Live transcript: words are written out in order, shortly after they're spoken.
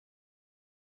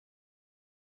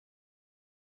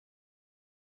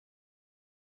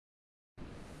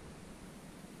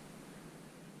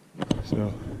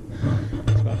So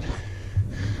it's about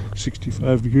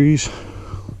 65 degrees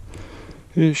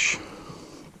ish.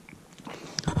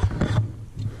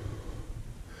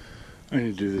 I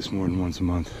need to do this more than once a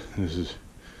month. This is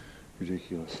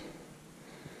ridiculous.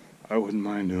 I wouldn't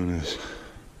mind doing this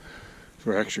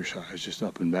for exercise, just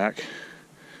up and back,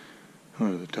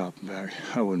 or the top and back.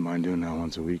 I wouldn't mind doing that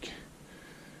once a week.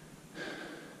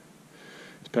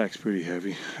 This pack's pretty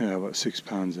heavy. I have about 6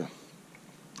 pounds of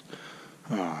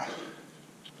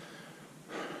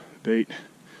bait,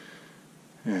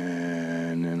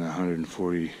 and then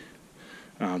 140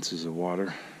 ounces of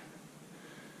water,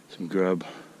 some grub.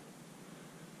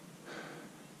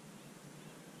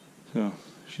 So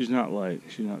she's not light.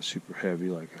 She's not super heavy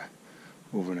like a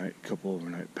couple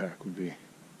overnight pack would be.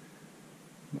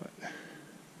 But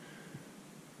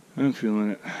I'm feeling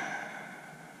it.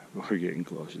 We're getting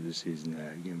closer to season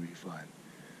that. It's gonna be fun.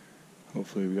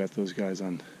 Hopefully we got those guys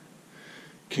on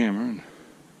camera and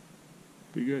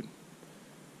be good.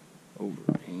 Over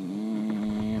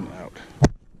and out.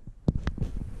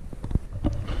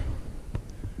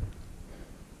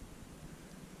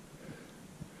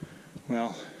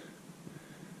 Well,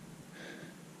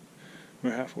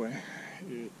 we're halfway.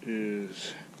 It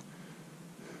is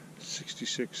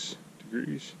 66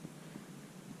 degrees.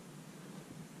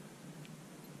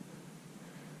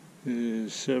 It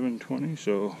is 7:20,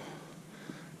 so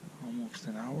almost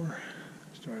an hour.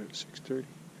 Started at 6:30.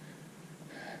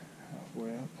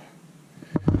 Halfway up.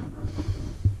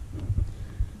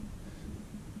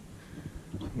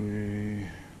 We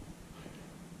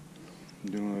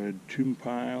doing 2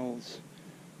 miles,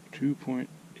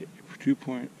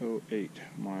 2.08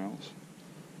 miles,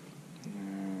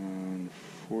 and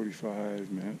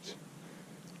 45 minutes.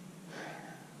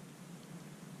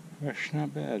 That's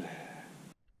not bad.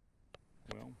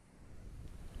 Well,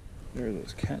 there are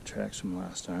those cat tracks from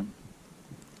last time,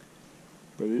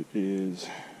 but it is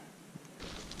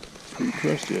pretty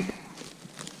crusty.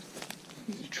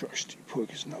 Trusty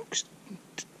Poikisnook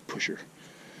pusher.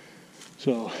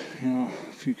 So, a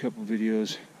couple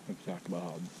videos I've talked about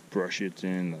how brush it's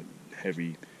in, the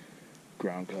heavy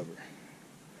ground cover.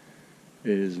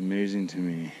 It is amazing to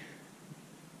me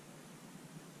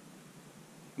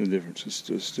the difference.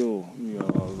 It's still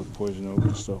all the poison oak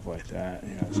and stuff like that,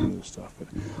 some of the stuff, but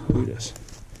look at this.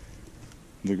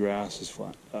 The grass is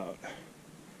flat out,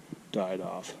 died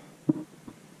off.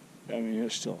 I mean,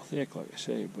 it's still thick, like I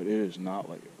say, but it is not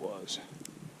like it was.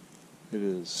 It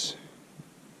is.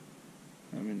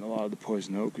 A lot of the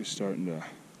poison oak is starting to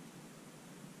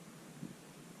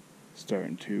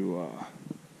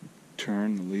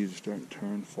turn. The leaves are starting to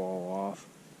turn, fall off,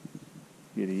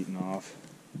 get eaten off.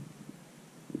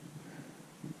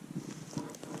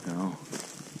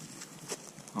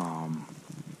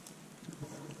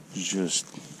 It's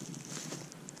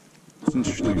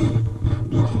interesting.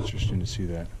 It's interesting to see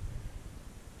that.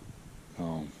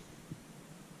 How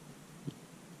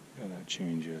that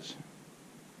changes.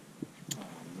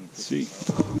 Let's see.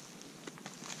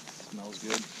 Smells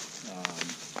good.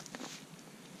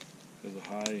 There's a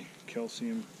high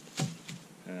calcium,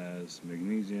 has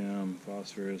magnesium,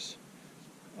 phosphorus,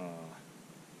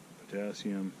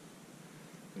 potassium,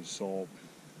 and salt.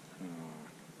 A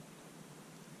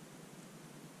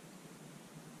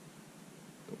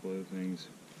couple other things.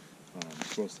 It's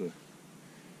supposed to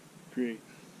be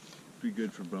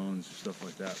good for bones, stuff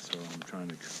like that. So I'm trying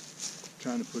to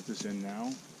put this in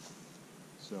now.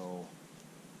 So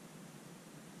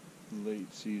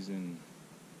late season,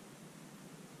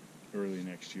 early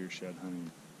next year shed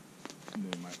hunting,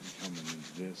 they might be coming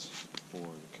into this for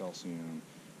the calcium,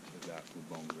 for that, for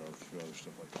bone growth, for other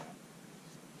stuff like that.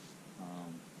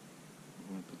 I'm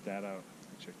going to put that out,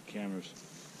 check the cameras,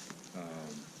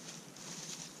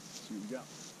 see what we got.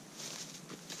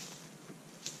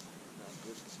 Not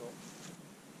good result,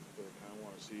 but I kind of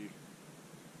want to see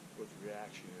what the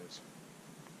reaction is.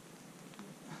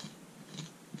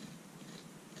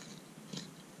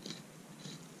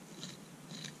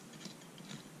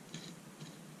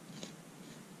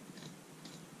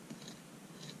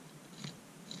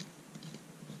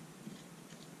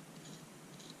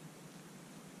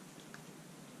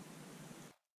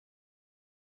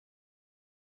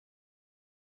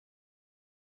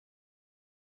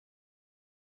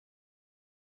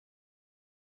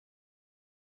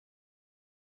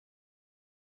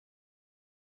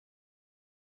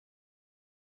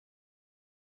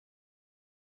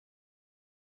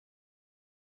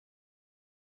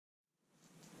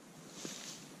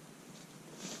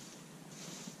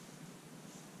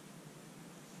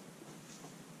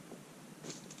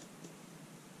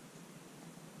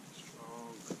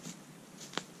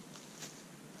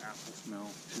 Smell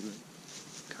to it.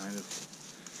 kind of.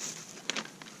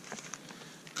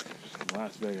 The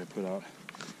last bag I put out,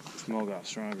 the smell got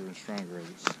stronger and stronger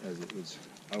as it was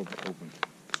open.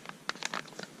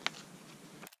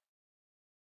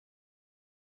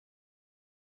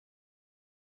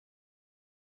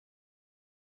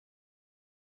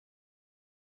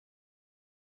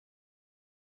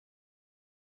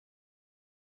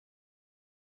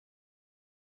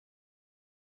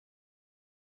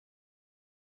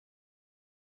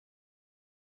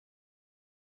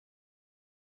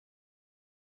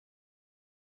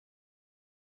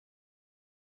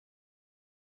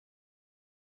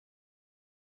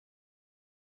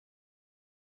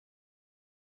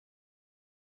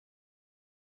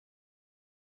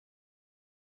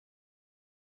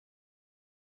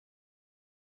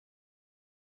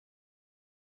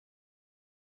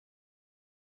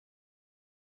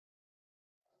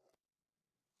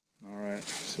 Alright,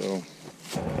 so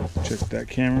check that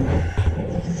camera.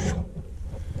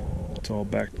 It's all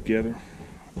back together.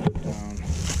 Put down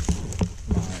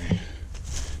my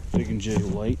Big and J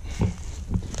light.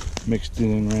 Mixed it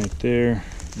in right there.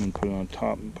 And then put it on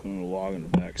top and put in a log on the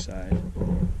back side.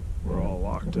 We're all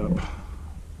locked up.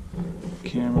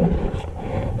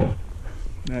 Camera.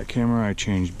 That camera, I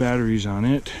changed batteries on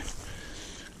it.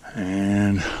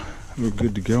 And we're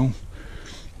good to go.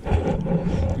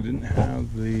 We didn't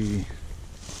have the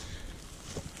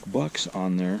bucks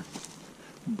on there,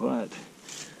 but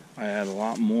I had a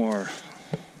lot more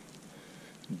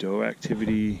doe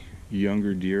activity,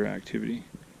 younger deer activity,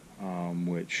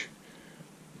 which,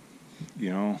 you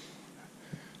know,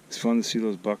 it's fun to see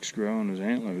those bucks grow and those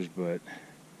antlers, but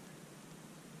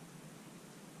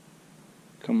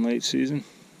come late season,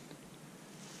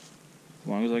 as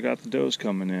long as I got the does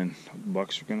coming in, the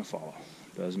bucks are going to follow.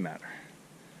 Doesn't matter.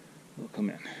 They'll come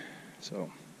in. So,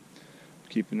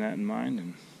 keeping that in mind,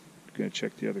 and going to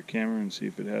check the other camera and see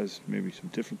if it has maybe some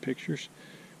different pictures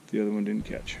the other one didn't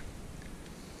catch.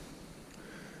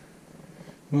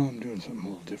 Well, I'm doing something a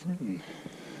little different, and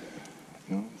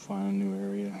you know, find a new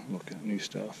area, look at new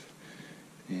stuff,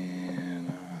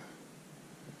 and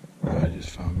I just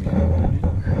found me another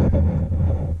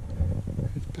antler.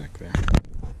 It's back there.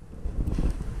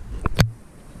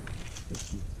 Let's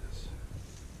see this.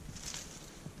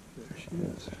 There she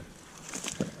is.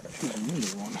 She's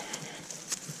another one.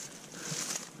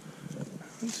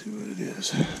 Let's see what it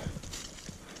is.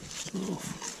 It's a little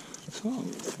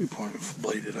 3-point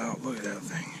bladed out. Look at that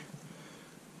thing.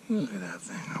 Look at that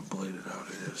thing. How bladed out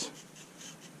it is.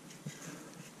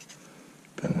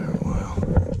 Been there a while.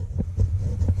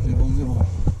 Nibble, nibble.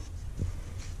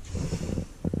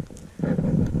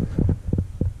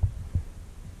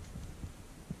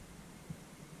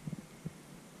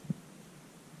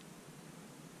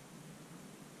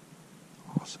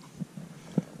 Awesome.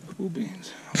 Cool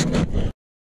beans.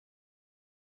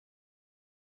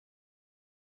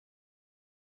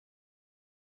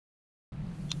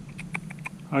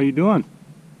 How you doing?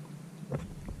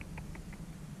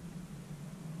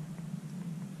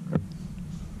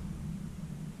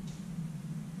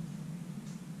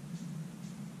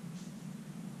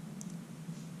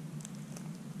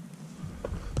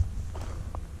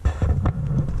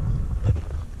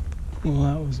 Well,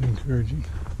 that was encouraging.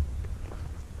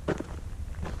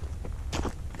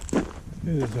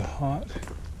 It is a hot,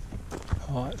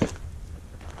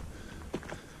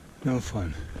 no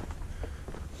fun.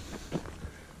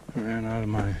 I ran out of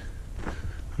my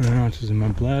 100 ounces in my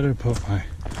bladder, put my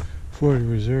 40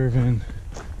 reserve in,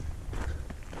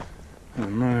 and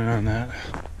I'm running on that,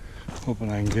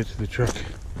 hoping I can get to the truck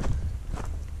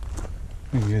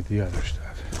and get the other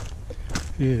stuff.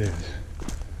 It is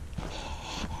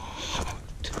hot,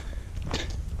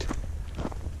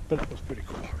 but that was pretty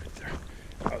cool right there.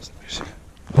 That was nice.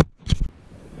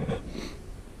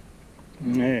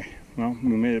 Hey, well, we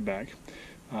made it back.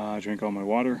 I drank all my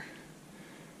water.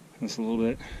 Just a little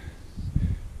bit.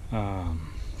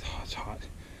 It's hot.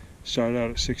 Started out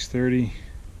at 6:30.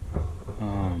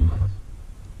 I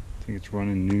think it's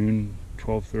running noon,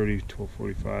 12:30,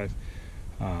 12:45.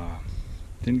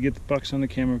 Didn't get the bucks on the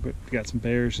camera, but got some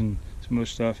bears and some other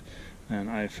stuff. And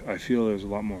I feel there's a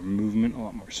lot more movement, a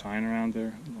lot more sign around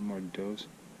there, a lot more does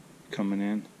coming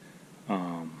in.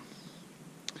 You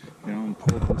know, and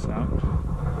pull this out.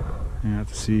 You have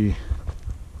to see.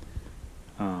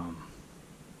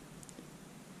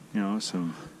 You know,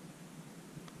 some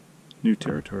new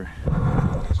territory.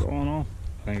 So all in all,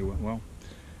 I think it went well,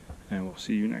 and we'll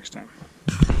see you next time.